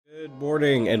Good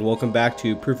morning and welcome back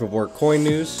to Proof of Work Coin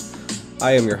News.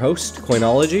 I am your host,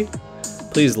 Coinology.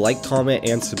 Please like, comment,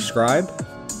 and subscribe.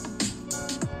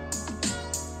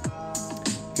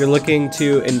 If you're looking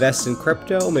to invest in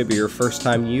crypto, maybe you're a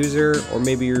first-time user, or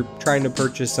maybe you're trying to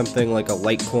purchase something like a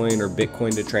Litecoin or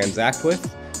Bitcoin to transact with,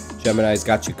 Gemini's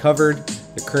got you covered.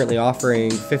 They're currently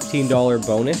offering $15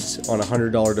 bonus on a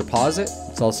 $100 deposit.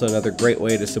 It's also another great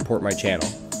way to support my channel.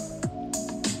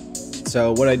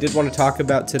 So what I did want to talk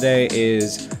about today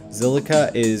is ZILL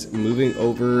is moving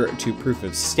over to proof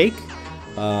of stake.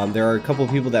 There are a couple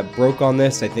of people that broke on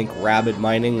this. I think Rabid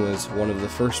Mining was one of the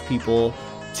first people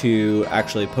to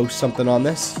actually post something on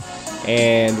this.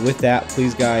 And with that,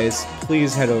 please guys,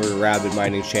 please head over to Rabid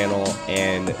Mining's channel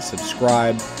and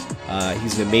subscribe.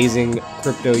 He's an amazing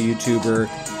crypto YouTuber.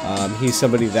 He's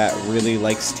somebody that really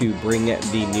likes to bring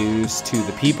the news to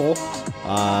the people.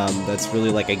 That's really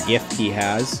like a gift he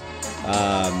has.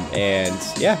 And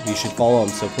yeah, you should follow him,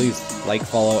 so please like,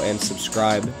 follow, and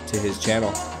subscribe to his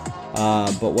channel.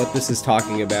 But what this is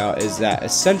talking about is that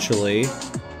essentially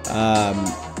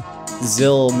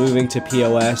ZILL moving to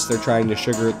POS, they're trying to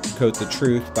sugarcoat the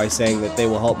truth by saying that they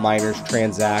will help miners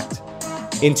transact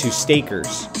into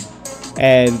stakers.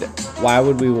 And why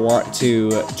would we want to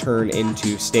turn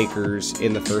into stakers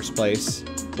in the first place?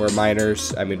 We're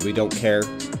miners, I mean, we don't care.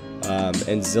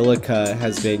 And ZILL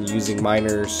has been using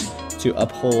miners to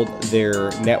uphold their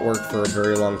network for a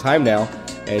very long time now,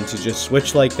 and to just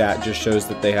switch like that just shows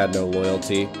that they had no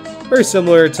loyalty. Very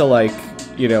similar to, like,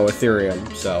 you know,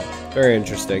 Ethereum. So very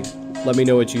interesting. Let me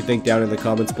know what you think down in the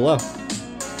comments below.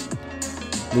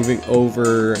 Moving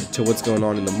over to what's going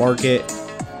on in the market.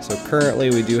 So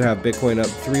currently we do have Bitcoin up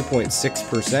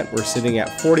 3.6%. We're sitting at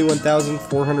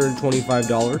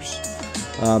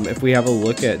 $41,425. If we have a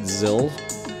look at ZILL,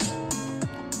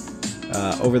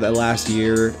 over the last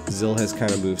year, ZILL has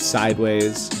kind of moved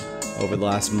sideways. Over the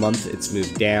last month, it's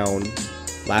moved down.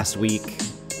 Last week,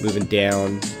 moving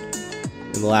down.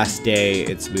 In the last day,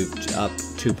 it's moved up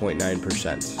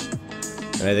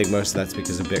 2.9%. And I think most of that's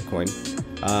because of Bitcoin.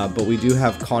 But we do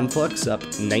have Conflux up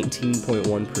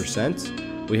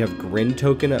 19.1%. We have Grin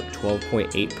token up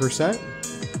 12.8%.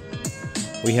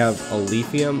 We have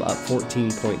Alephium up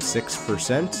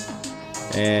 14.6%.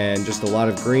 And just a lot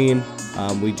of green.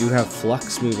 We do have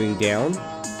Flux moving down.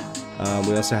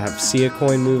 We also have Sia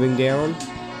Coin moving down,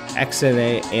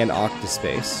 XNA, and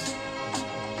Octaspace.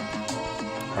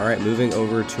 Alright, moving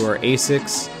over to our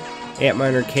ASICs.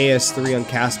 Antminer KS3 on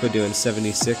Caspa doing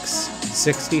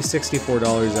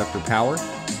 $64 after power.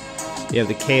 You have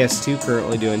the KS2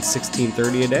 currently doing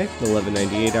 $16.30 a day,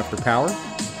 $11.98 after power.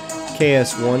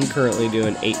 KS1 currently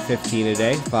doing $8.15 a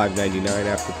day, $5.99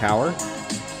 after power.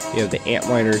 You have the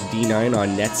Antminer D9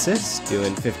 on Netsys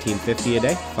doing $15.50 a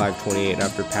day, $5.28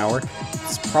 after power.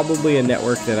 It's probably a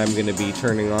network that I'm going to be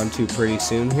turning on to pretty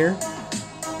soon here.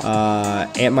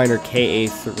 Antminer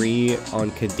KA3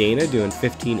 on Cadena doing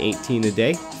 $15.18 a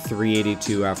day,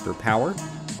 $3.82 after power.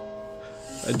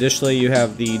 Additionally, you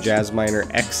have the Jasminer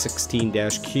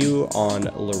X16-Q on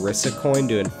Larissa Coin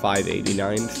doing $5.89,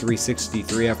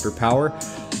 $3.63 after power.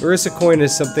 Larissa Coin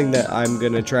is something that I'm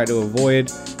going to try to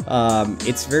avoid.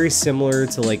 It's very similar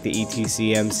to like the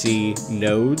ETCMC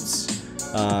nodes,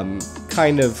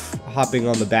 kind of hopping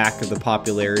on the back of the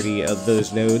popularity of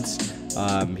those nodes.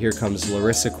 Here comes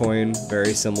Larissa Coin,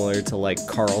 very similar to like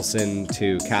Carlson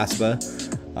to Caspa.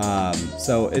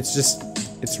 So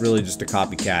it's really just a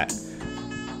copycat.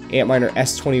 Antminer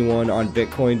S21 on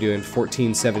Bitcoin doing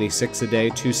 $14.76 a day,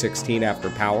 $2.16 after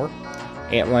power.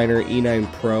 Antminer E9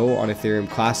 Pro on Ethereum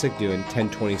Classic doing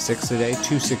 $10.26 a day,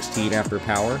 $2.16 after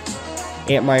power.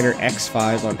 Antminer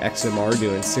X5 on XMR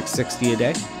doing $6.60 a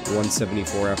day,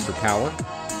 $1.74 after power.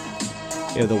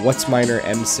 You have the WhatsMiner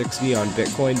M60 on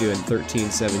Bitcoin doing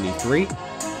 $13.73,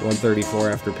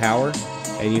 $1.34 after power.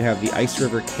 And you have the Ice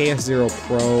River KS0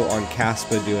 Pro on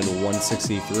Caspa doing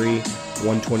 $1.63,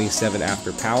 $1.27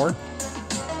 after power.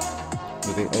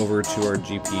 Moving over to our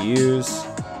GPUs.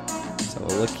 So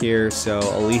we'll look here. So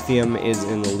Alephium is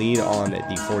in the lead on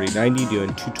the 4090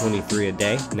 doing $2.23 a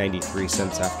day, 93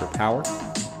 cents after power.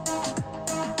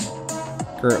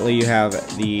 Currently you have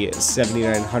the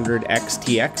 7900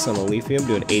 XTX on Alephium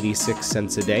doing 86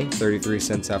 cents a day, 33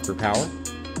 cents after power.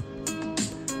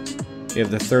 You have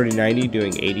the 3090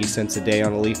 doing 80 cents a day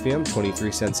on Alephium,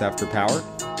 23 cents after power.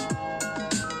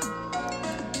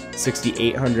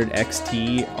 6800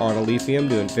 XT on Alephium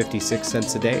doing 56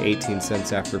 cents a day, 18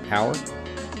 cents after power.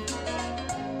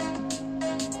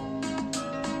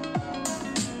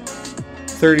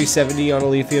 3070 on a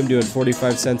lithium doing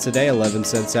 45 cents a day, 11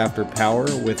 cents after power,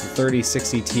 with the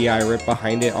 3060 Ti right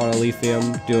behind it on a lithium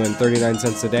doing 39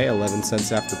 cents a day, 11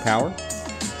 cents after power.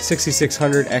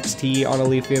 6600 XT on a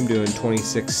lithium doing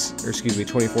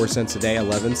 24 cents a day,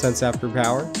 11 cents after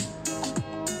power.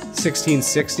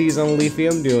 1660s on a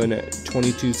lithium doing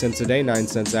 22 cents a day, 9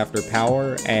 cents after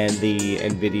power, and the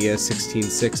Nvidia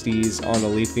 1660s on a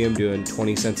lithium doing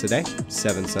 20 cents a day,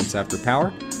 7 cents after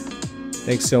power.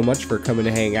 Thanks so much for coming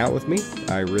to hang out with me.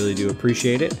 I really do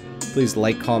appreciate it. Please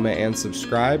like, comment, and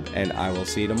subscribe, and I will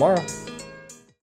see you tomorrow.